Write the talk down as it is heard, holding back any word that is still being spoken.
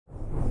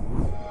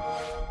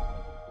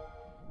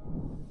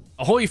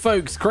Ahoy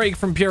folks, Craig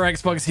from Pure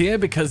Xbox here,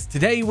 because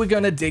today we're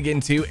going to dig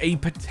into a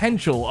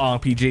potential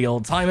RPG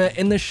old-timer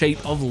in the shape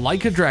of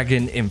Like a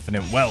Dragon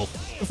Infinite Wealth.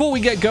 Before we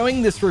get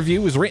going, this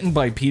review was written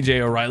by PJ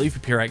O'Reilly for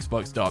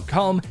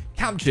PureXbox.com,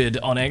 captured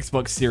on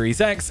Xbox Series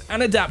X,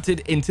 and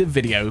adapted into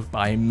video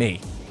by me.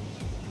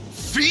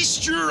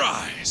 Feast your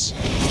eyes!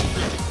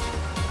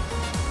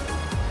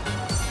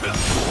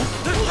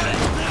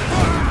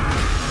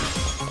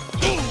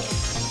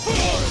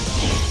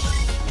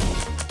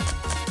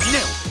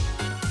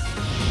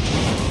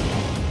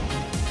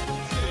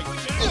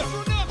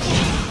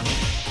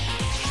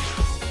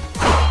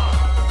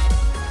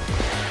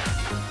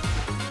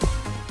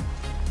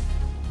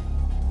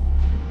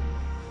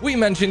 We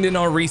mentioned in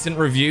our recent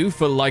review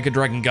for Like a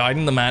Dragon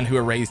Gaiden, The Man Who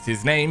Erased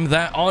His Name,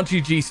 that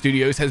RGG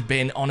Studios has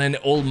been on an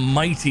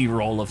almighty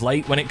roll of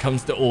late when it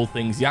comes to all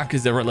things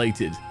Yakuza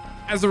related.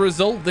 As a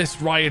result,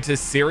 this riotous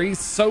series,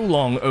 so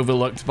long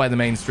overlooked by the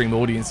mainstream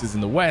audiences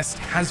in the West,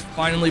 has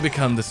finally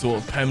become the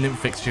sort of permanent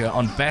fixture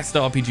on best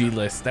RPG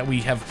lists that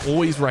we have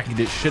always reckoned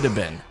it should have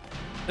been.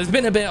 There's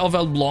been a bit of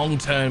a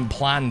long-term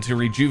plan to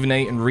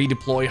rejuvenate and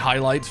redeploy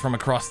highlights from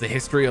across the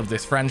history of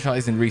this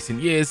franchise in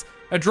recent years,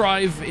 a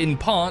drive in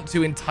part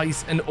to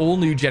entice an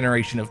all-new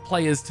generation of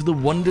players to the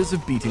wonders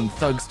of beating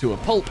thugs to a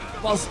pulp,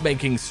 whilst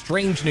making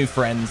strange new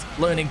friends,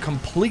 learning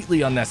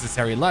completely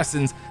unnecessary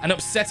lessons, and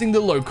upsetting the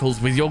locals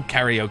with your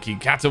karaoke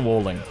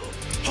caterwauling.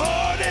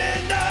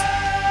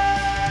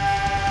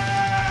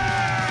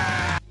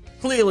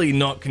 Clearly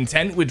not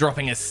content with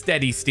dropping a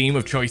steady stream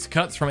of choice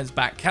cuts from its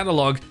back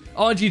catalogue,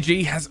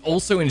 RGG has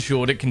also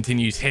ensured it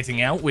continues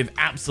hitting out with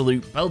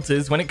absolute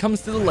belters when it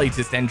comes to the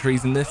latest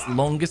entries in this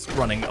longest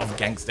running of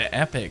gangster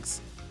epics.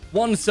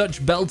 One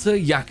such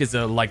belter,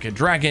 Yakuza Like a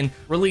Dragon,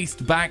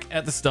 released back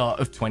at the start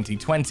of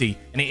 2020,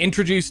 and it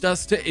introduced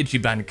us to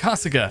Ichiban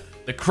Kasuga,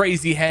 the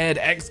crazy-haired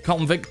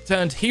ex-convict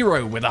turned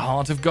hero with a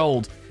heart of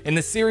gold, in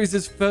the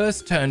series'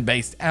 first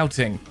turn-based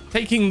outing,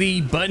 taking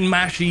the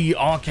button-mashy,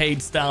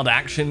 arcade-styled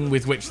action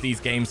with which these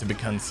games have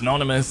become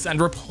synonymous and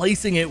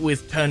replacing it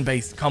with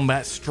turn-based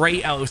combat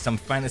straight out of some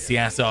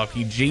fantasy-ass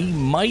RPG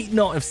might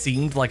not have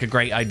seemed like a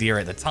great idea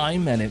at the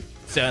time, and it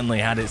certainly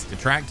had its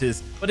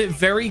detractors, but it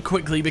very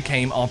quickly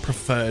became our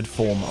preferred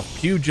form of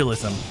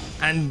pugilism,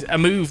 and a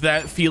move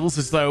that feels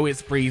as though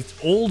it's breathed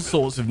all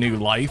sorts of new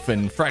life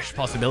and fresh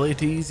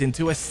possibilities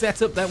into a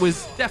setup that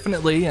was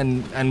definitely,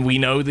 and we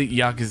know that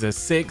Yakuza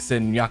 6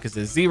 and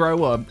Yakuza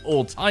 0 are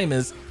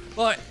all-timers,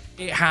 but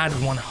it had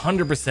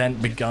 100%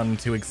 begun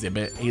to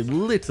exhibit a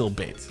little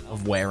bit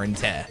of wear and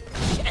tear.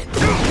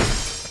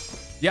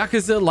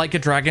 Yakuza Like a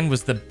Dragon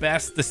was the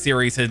best the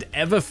series had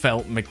ever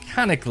felt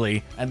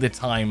mechanically at the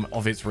time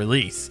of its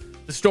release.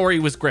 The story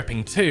was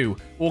gripping too,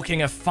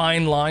 walking a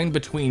fine line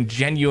between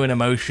genuine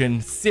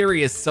emotion,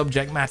 serious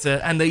subject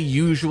matter, and the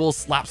usual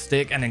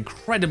slapstick and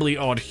incredibly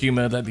odd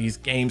humor that these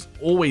games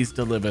always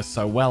deliver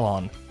so well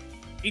on.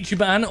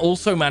 Ichiban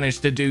also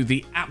managed to do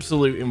the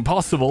absolute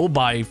impossible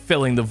by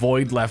filling the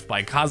void left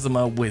by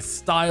Kazuma with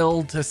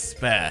style to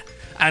spare,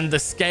 and the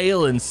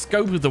scale and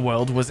scope of the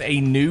world was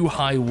a new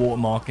high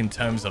watermark in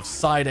terms of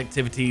side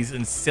activities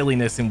and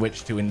silliness in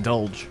which to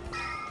indulge.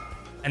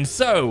 And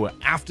so,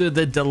 after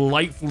the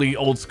delightfully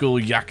old-school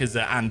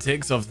Yakuza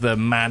antics of The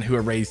Man Who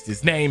Erased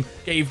His Name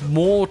gave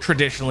more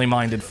traditionally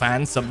minded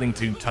fans something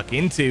to tuck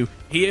into,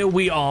 here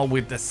we are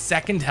with the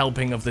second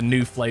helping of the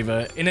new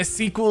flavor in a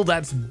sequel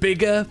that's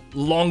bigger,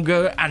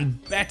 longer,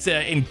 and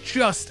better in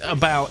just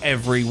about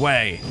every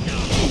way.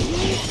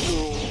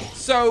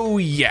 So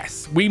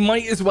yes, we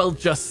might as well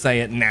just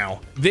say it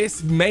now.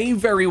 This may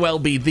very well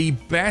be the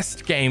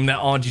best game that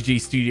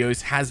RGG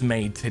Studios has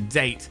made to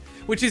date,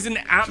 which is an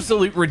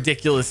absolute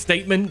ridiculous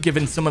statement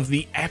given some of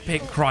the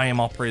epic crime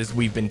operas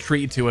we've been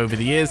treated to over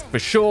the years, for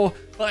sure,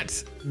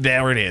 but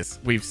there it is.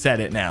 We've said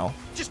it now.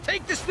 Just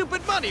take the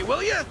stupid money,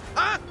 will you?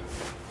 Huh?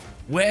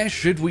 Where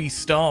should we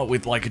start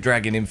with Like a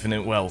Dragon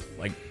Infinite Wealth?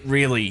 Like,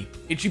 really?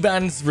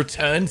 Ichiban's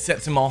return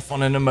sets him off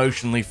on an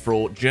emotionally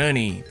fraught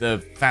journey.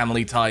 The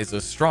family ties are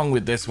strong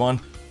with this one.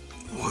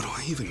 What do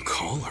I even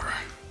call her?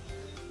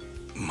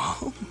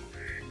 Mom?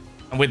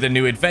 And with the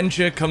new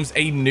adventure comes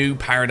a new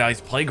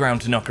paradise playground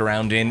to knock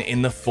around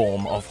in the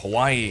form of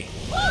Hawaii.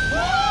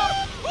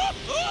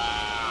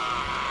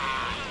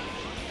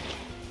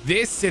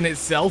 This in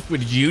itself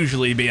would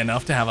usually be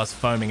enough to have us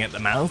foaming at the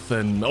mouth.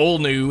 An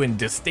all-new and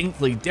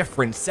distinctly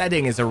different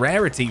setting is a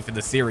rarity for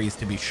the series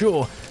to be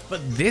sure,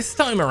 but this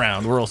time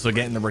around we're also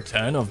getting the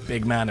return of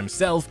big man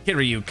himself,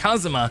 Kiryu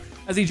Kazuma,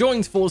 as he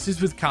joins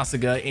forces with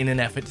Kasuga in an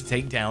effort to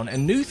take down a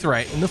new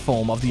threat in the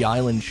form of the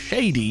island's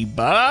shady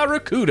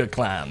Barracuda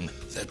clan.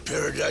 That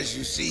paradise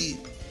you see,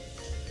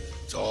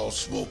 it's all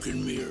smoke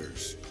and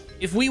mirrors.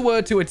 If we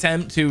were to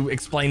attempt to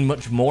explain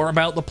much more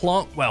about the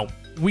plot, well,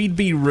 we'd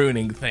be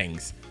ruining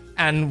things.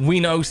 And we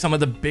know some of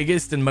the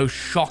biggest and most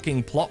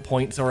shocking plot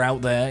points are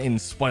out there in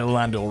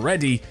Spoilerland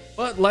already,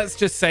 but let's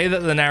just say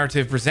that the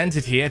narrative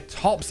presented here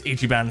tops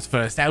Ichiban's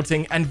first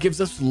outing and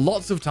gives us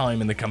lots of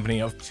time in the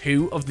company of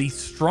two of the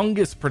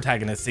strongest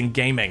protagonists in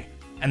gaming.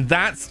 And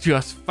that's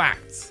just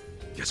facts.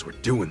 Guess we're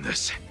doing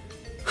this.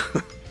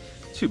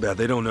 Too bad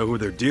they don't know who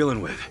they're dealing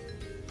with.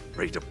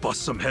 Ready to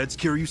bust some heads,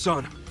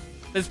 Kiryu-san?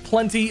 There's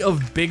plenty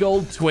of big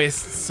old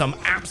twists, some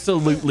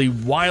absolutely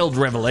wild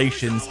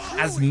revelations,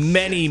 as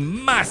many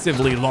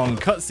massively long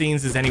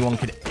cutscenes as anyone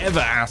could ever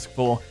ask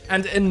for,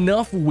 and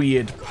enough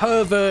weird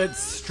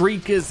perverts,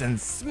 streakers,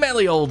 and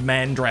smelly old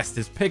men dressed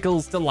as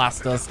pickles to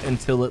last us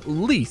until at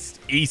least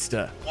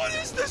Easter. What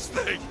is this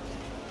thing?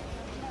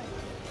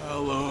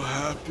 Hello,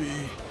 Happy.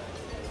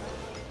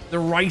 The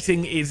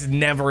writing is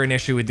never an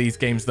issue with these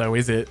games though,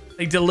 is it?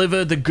 They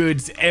deliver the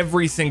goods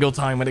every single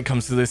time when it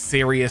comes to the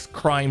serious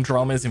crime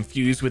dramas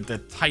infused with the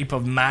type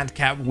of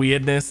madcap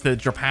weirdness that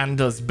Japan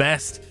does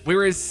best.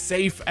 We're as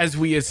safe as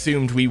we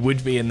assumed we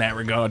would be in that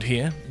regard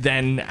here,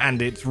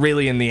 and it's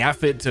really in the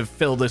effort to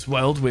fill this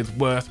world with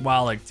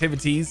worthwhile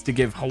activities to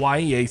give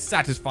Hawaii a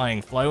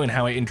satisfying flow in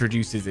how it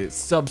introduces its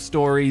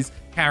sub-stories,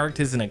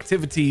 characters, and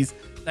activities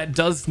that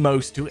does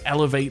most to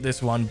elevate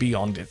this one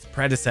beyond its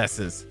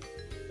predecessors.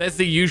 There's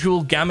the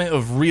usual gamut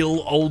of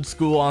real old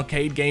school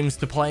arcade games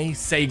to play,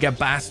 Sega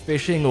Bass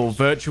Fishing or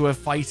Virtua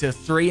Fighter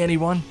 3,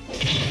 anyone?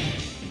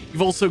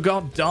 You've also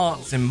got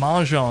darts and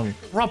mahjong,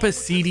 proper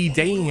CD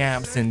dating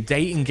apps and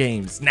dating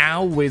games,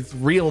 now with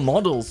real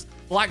models,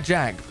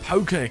 blackjack,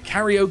 poker,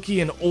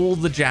 karaoke, and all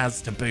the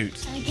jazz to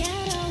boot.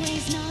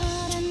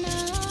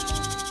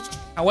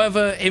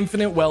 However,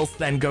 Infinite Wealth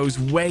then goes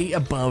way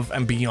above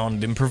and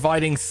beyond in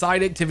providing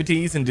side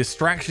activities and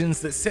distractions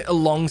that sit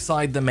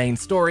alongside the main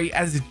story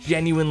as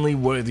genuinely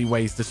worthy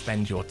ways to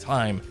spend your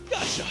time.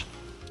 Gotcha.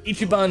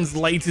 Ichiban's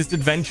latest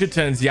adventure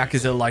turns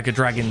Yakuza Like a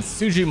Dragon's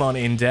Sujimon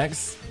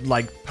Index,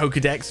 like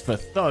Pokedex for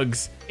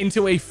thugs,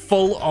 into a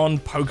full-on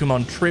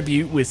Pokemon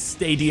tribute with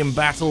stadium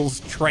battles,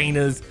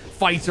 trainers,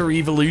 fighter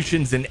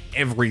evolutions, and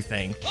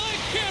everything. I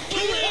can't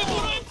believe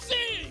what I'm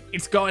seeing!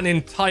 It's got an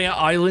entire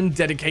island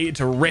dedicated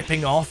to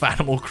ripping off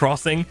Animal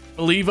Crossing.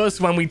 Believe us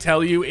when we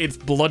tell you it's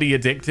bloody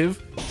addictive.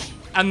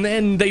 And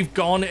then they've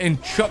gone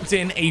and chucked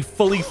in a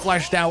fully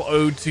fleshed out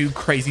ode to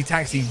Crazy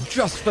Taxi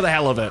just for the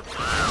hell of it.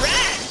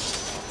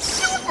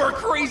 Super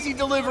crazy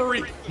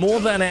delivery! More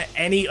than at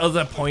any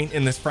other point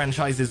in this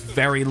franchise's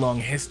very long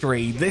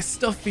history, this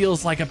stuff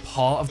feels like a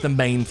part of the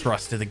main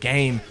thrust of the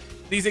game.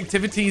 These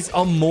activities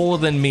are more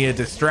than mere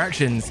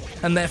distractions,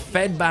 and they're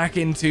fed back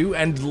into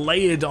and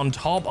layered on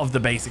top of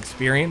the base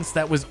experience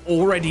that was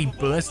already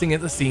bursting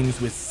at the seams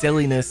with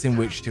silliness in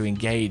which to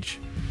engage.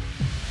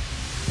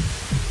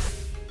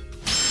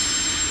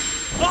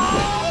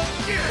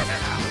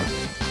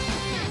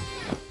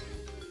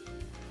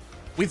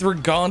 With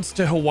regards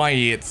to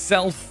Hawaii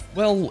itself,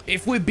 well,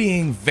 if we're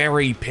being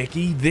very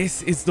picky,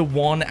 this is the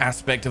one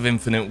aspect of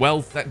Infinite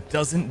Wealth that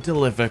doesn't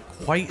deliver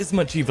quite as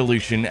much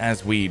evolution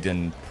as we'd,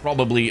 and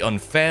probably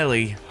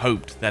unfairly,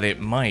 hoped that it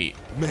might.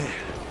 Man,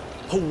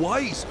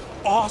 Hawaii's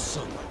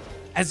awesome.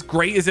 As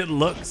great as it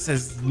looks,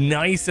 as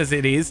nice as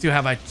it is to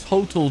have a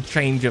total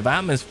change of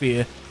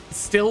atmosphere, it's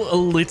still a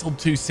little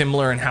too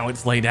similar in how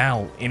it's laid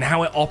out, in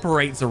how it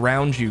operates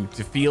around you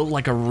to feel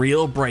like a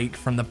real break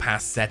from the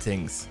past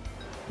settings.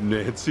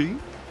 Nancy,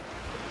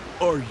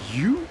 are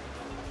you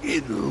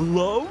in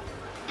love?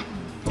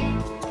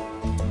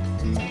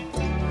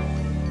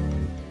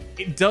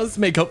 It does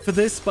make up for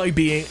this by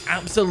being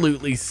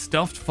absolutely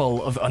stuffed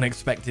full of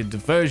unexpected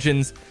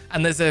diversions,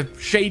 and there's a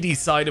shady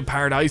side of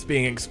Paradise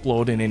being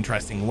explored in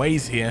interesting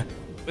ways here.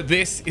 But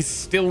this is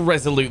still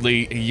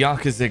resolutely a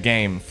Yakuza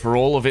game for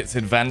all of its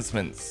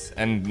advancements,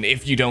 and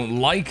if you don't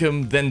like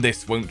them, then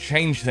this won't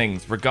change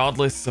things,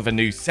 regardless of a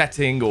new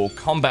setting or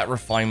combat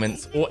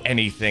refinements or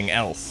anything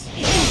else.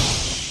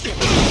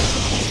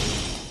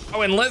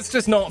 Oh, and let's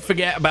just not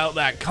forget about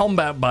that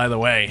combat, by the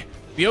way.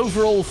 The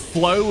overall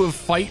flow of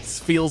fights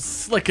feels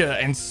slicker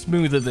and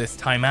smoother this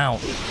time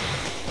out.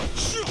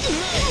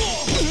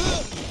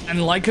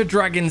 And Like a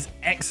Dragon's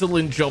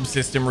excellent job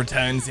system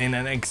returns in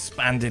an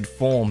expanded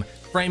form,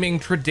 framing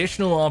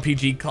traditional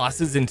RPG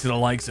classes into the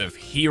likes of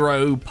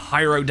Hero,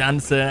 Pyro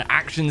Dancer,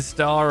 Action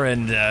Star,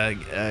 and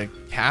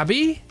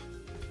Cabby?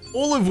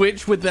 All of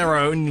which with their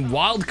own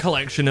wild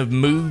collection of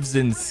moves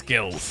and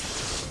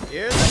skills.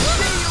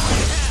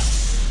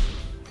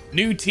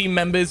 New team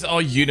members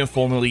are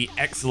uniformly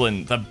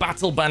excellent. The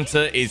battle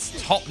banter is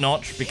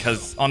top-notch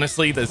because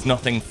honestly there's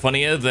nothing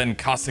funnier than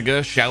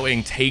Kasuga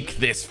shouting, "Take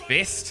this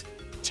fist."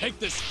 Take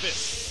this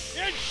fist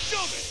and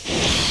shove it!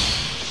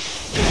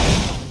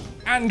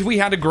 And we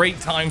had a great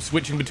time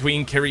switching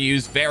between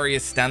Kiryu's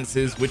various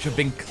stances, which have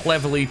been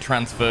cleverly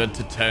transferred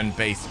to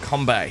turn-based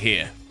combat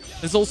here.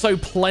 There's also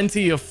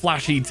plenty of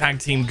flashy tag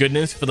team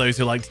goodness for those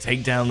who like to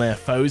take down their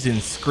foes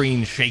in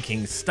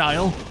screen-shaking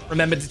style.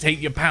 Remember to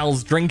take your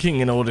pals drinking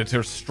in order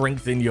to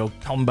strengthen your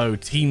combo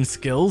team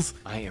skills.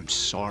 I am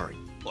sorry.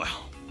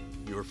 Well,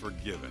 you're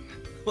forgiven.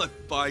 Let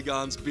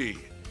bygones be.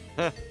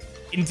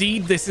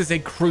 Indeed, this is a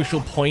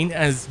crucial point,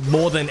 as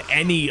more than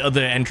any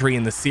other entry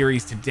in the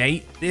series to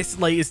date, this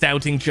latest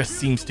outing just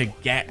seems to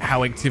get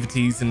how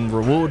activities and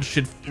rewards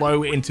should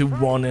flow into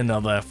one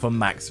another for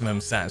maximum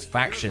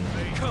satisfaction.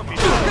 Come on.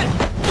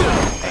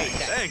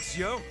 Thanks,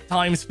 yo.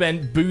 Time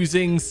spent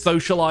boozing,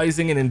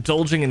 socializing, and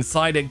indulging in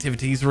side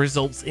activities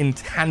results in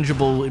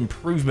tangible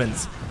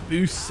improvements,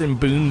 boosts and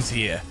boons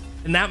here.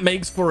 And that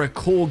makes for a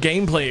core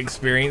gameplay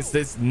experience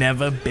that's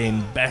never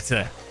been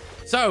better.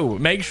 So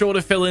make sure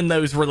to fill in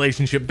those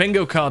relationship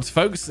bingo cards,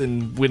 folks,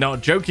 and we're not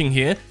joking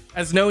here,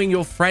 as knowing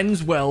your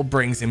friends well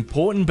brings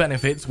important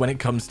benefits when it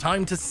comes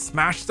time to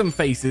smash some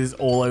faces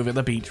all over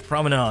the beach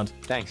promenade.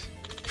 Thanks.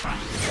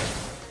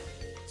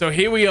 So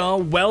here we are,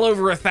 well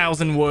over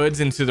 1,000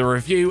 words into the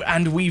review,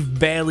 and we've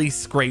barely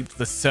scraped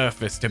the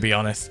surface, to be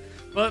honest.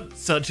 But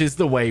such is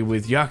the way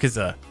with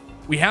Yakuza.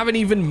 We haven't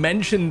even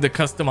mentioned the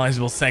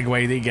customizable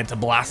Segway that you get to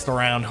blast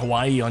around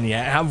Hawaii on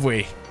yet, have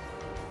we?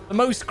 The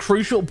most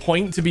crucial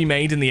point to be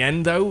made in the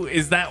end, though,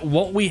 is that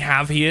what we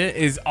have here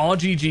is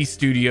RGG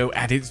Studio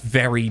at its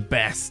very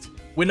best.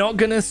 We're not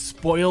gonna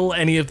spoil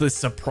any of the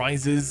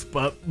surprises,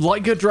 but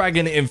Like a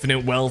Dragon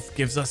Infinite Wealth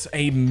gives us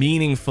a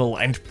meaningful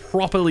and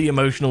properly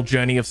emotional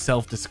journey of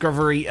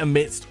self-discovery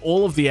amidst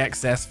all of the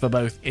excess for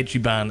both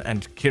Ichiban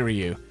and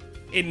Kiryu.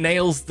 It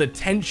nails the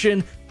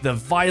tension, the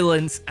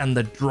violence, and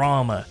the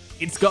drama.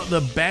 It's got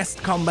the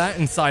best combat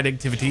and side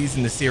activities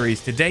in the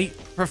series to date,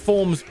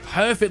 performs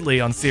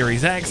perfectly on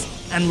Series X,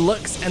 and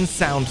looks and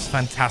sounds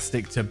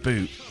fantastic to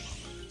boot.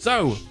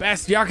 So,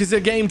 best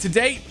Yakuza game to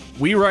date?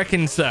 We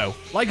reckon so.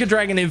 Like a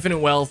Dragon Infinite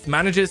Wealth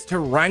manages to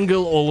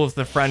wrangle all of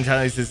the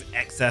franchise's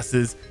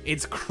excesses,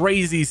 its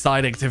crazy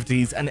side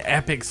activities, and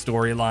epic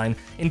storyline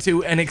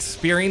into an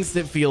experience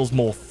that feels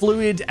more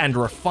fluid and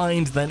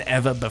refined than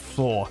ever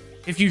before.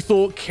 If you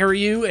thought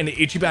Kiryu and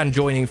Ichiban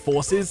joining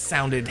forces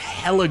sounded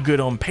hella good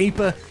on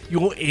paper,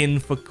 you're in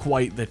for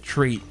quite the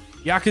treat.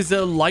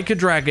 Yakuza Like a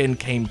Dragon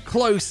came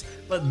close,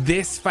 but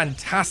this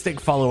fantastic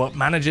follow-up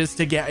manages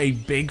to get a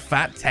big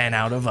fat 10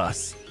 out of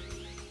us.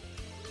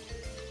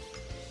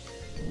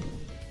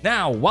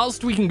 Now,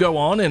 whilst we can go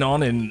on and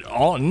on and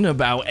on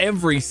about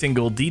every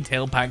single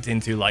detail packed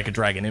into Like a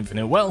Dragon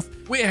Infinite Wealth,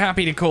 we're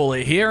happy to call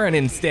it here and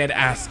instead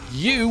ask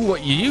you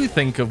what you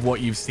think of what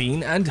you've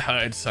seen and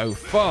heard so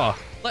far.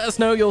 Let us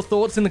know your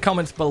thoughts in the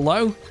comments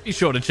below. Be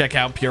sure to check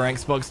out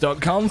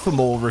purexbox.com for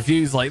more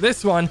reviews like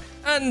this one,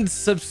 and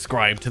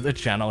subscribe to the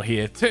channel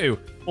here too.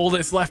 All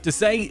that's left to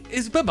say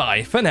is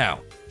bye-bye for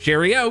now.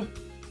 Cheerio!